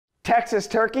Texas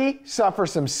turkey suffer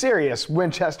some serious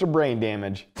Winchester brain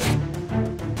damage.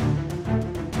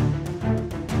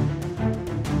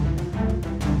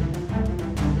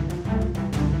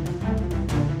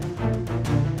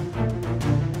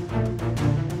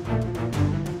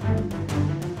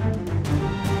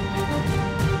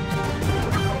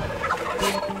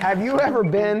 Have you ever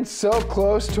been so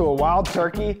close to a wild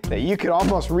turkey that you could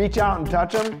almost reach out and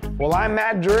touch them? Well, I'm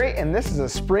Matt Drury, and this is a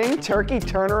spring turkey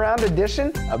turnaround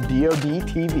edition of DoD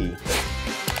TV.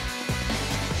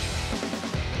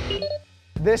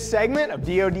 This segment of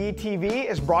DoD TV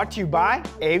is brought to you by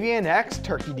Avian X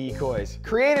Turkey Decoys.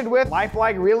 Created with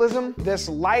lifelike realism, this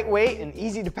lightweight and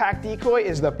easy to pack decoy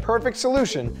is the perfect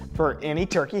solution for any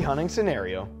turkey hunting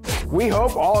scenario. We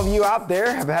hope all of you out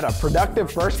there have had a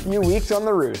productive first few weeks on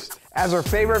the roost. As our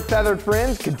favorite feathered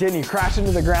friends continue crashing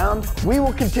to the ground, we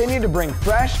will continue to bring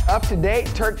fresh, up-to-date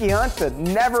turkey hunts that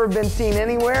never have been seen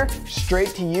anywhere straight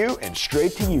to you and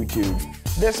straight to YouTube.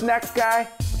 This next guy,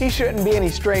 he shouldn't be any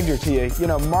stranger to you. You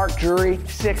know, Mark Drury,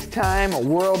 6-time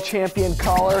world champion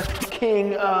caller,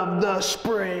 king of the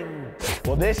spring.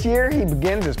 Well, this year he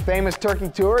begins his famous turkey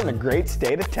tour in the great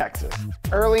state of Texas.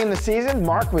 Early in the season,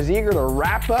 Mark was eager to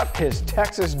wrap up his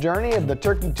Texas journey of the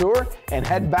turkey tour and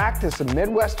head back to some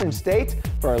Midwestern states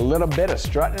for a little bit of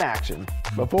strutting action.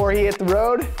 Before he hit the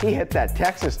road, he hit that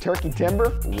Texas turkey timber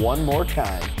one more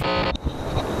time.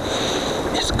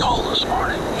 It's cold this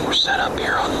morning. We're set up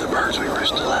here on the birds we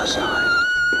roosted last night.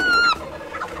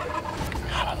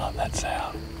 God, I love that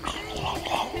sound.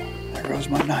 There goes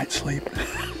my night's sleep.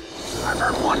 I've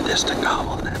heard one distant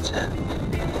gobble and that's it.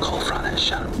 Cold front has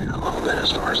shut them down a little bit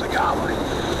as far as the gobbling.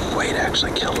 Wade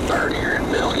actually killed a bird here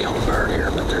and Bill killed a bird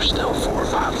here, but there's still 4 or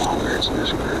 5 longbeards in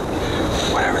this group.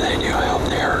 Whatever they do, I hope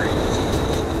they hurry.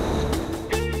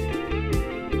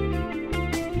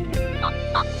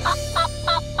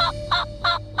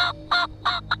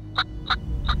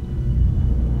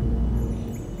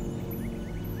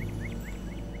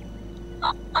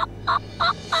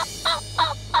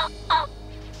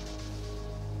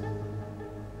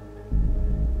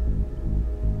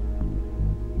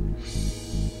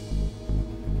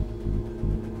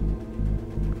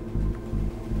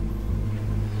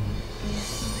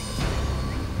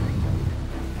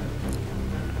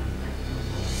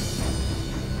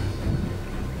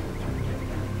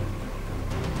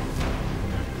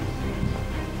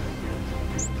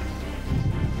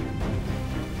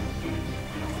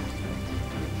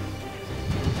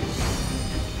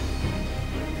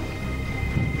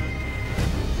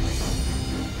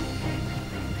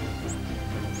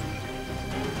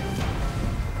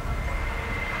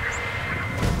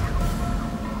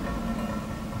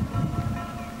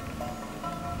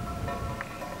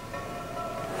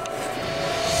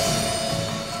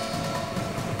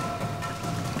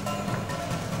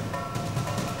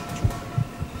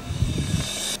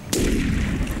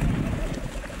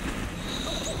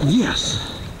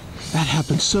 Yes, that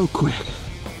happened so quick.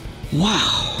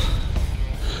 Wow.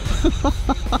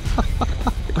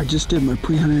 I just did my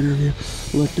pre-hunt interview,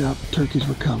 looked up, turkeys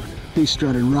were coming. He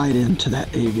strutted right into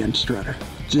that avian strutter.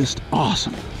 Just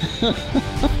awesome.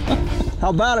 How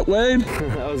about it, Wade?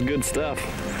 That was good stuff.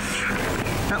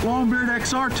 That Longbeard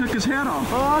XR took his head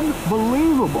off.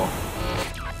 Unbelievable.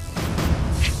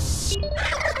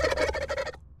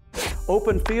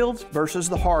 Open fields versus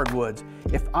the hardwoods.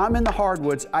 If I'm in the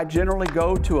hardwoods, I generally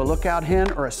go to a lookout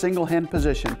hen or a single hen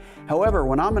position. However,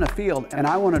 when I'm in a field and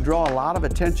I want to draw a lot of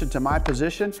attention to my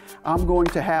position, I'm going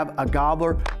to have a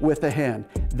gobbler with a hen.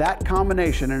 That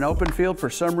combination in an open field, for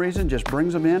some reason, just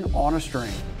brings them in on a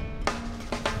string.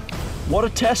 What a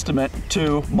testament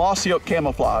to mossy oak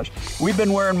camouflage. We've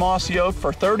been wearing mossy oak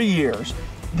for 30 years.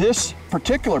 This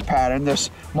particular pattern, this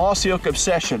mossy oak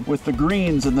obsession with the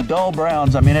greens and the dull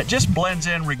browns, I mean, it just blends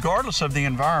in regardless of the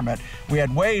environment. We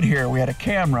had Wade here, we had a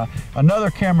camera, another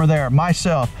camera there,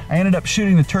 myself. I ended up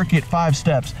shooting the turkey at 5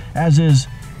 steps, as is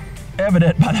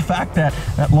evident by the fact that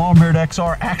that Longbeard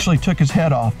XR actually took his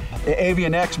head off. The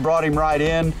Avian X brought him right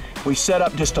in. We set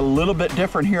up just a little bit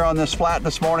different here on this flat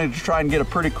this morning to try and get a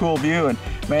pretty cool view, and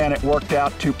man, it worked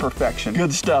out to perfection.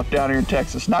 Good stuff down here in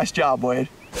Texas. Nice job, Wade.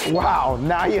 Wow,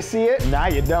 now you see it, now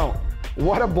you don't.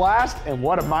 What a blast and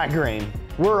what a migraine.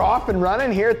 We're off and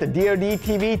running here at the DoD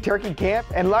TV Turkey Camp,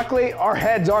 and luckily our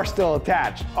heads are still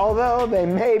attached, although they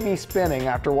may be spinning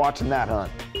after watching that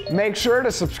hunt. Make sure to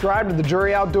subscribe to the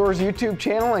Drury Outdoors YouTube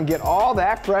channel and get all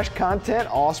that fresh content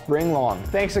all spring long.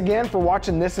 Thanks again for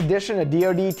watching this edition of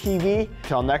DoD TV.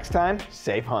 Till next time,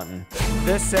 safe hunting.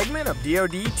 This segment of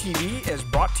DoD TV is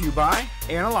brought to you by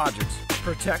Analogics.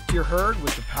 Protect your herd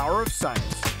with the power of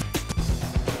science.